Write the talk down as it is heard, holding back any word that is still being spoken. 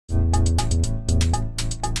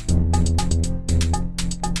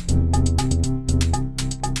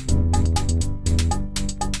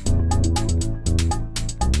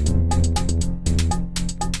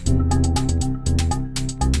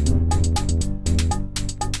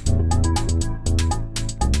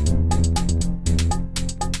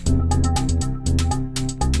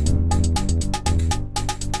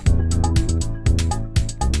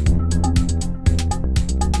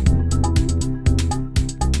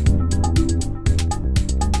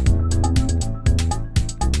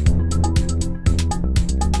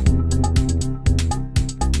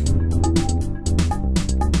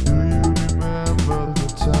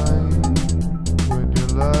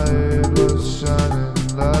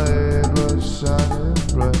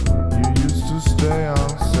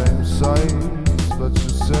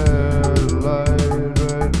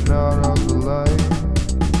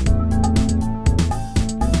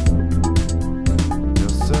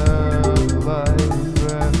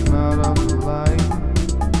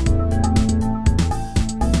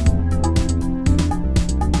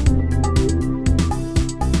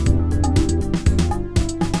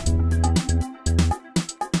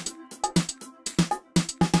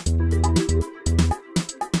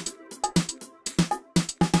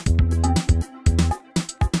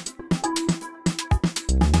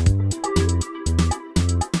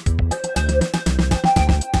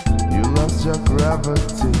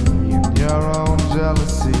gravity and your own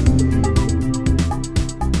jealousy.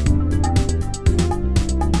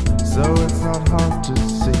 So it's not hard to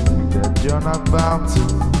see that you're not bound to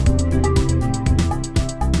be.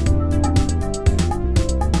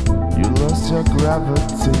 You lost your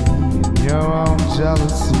gravity and your own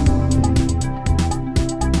jealousy.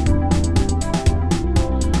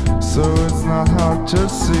 So it's not hard to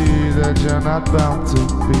see that you're not bound to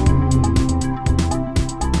be.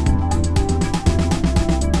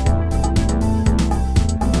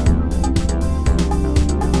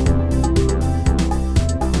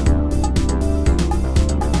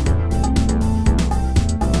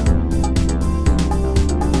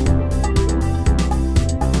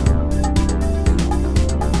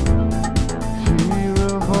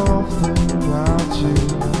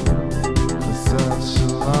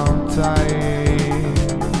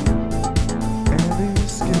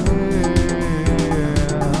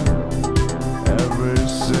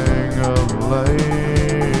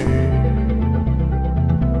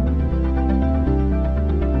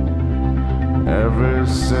 Every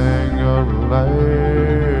single light.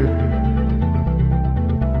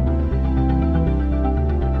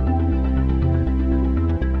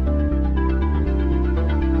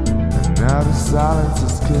 And now the silence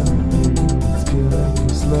is killing you, it's killing you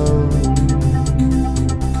slowly.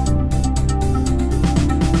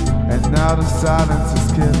 And now the silence is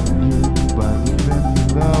killing you by leaving you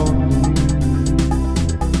lonely.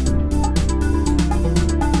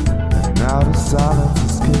 And now the silence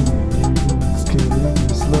is killing you, killing you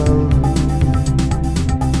slowly.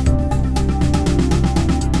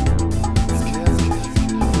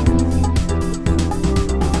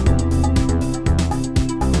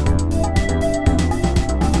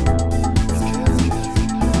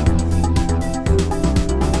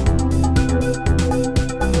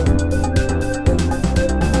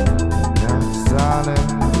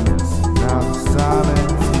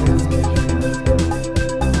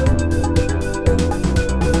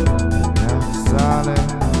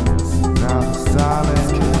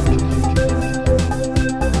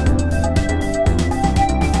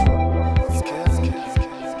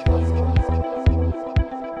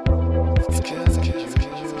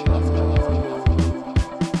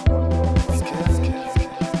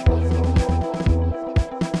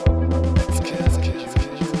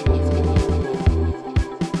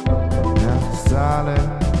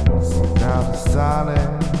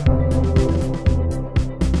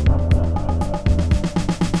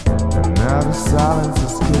 Now the silence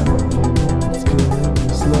is killing you, it's killing you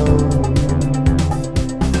slowly.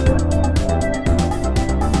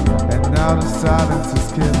 And now the silence is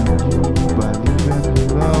killing you by leaving you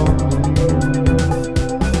lonely.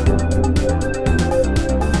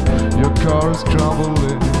 Your car is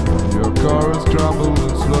crumbling, your car is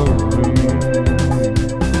crumbling slowly.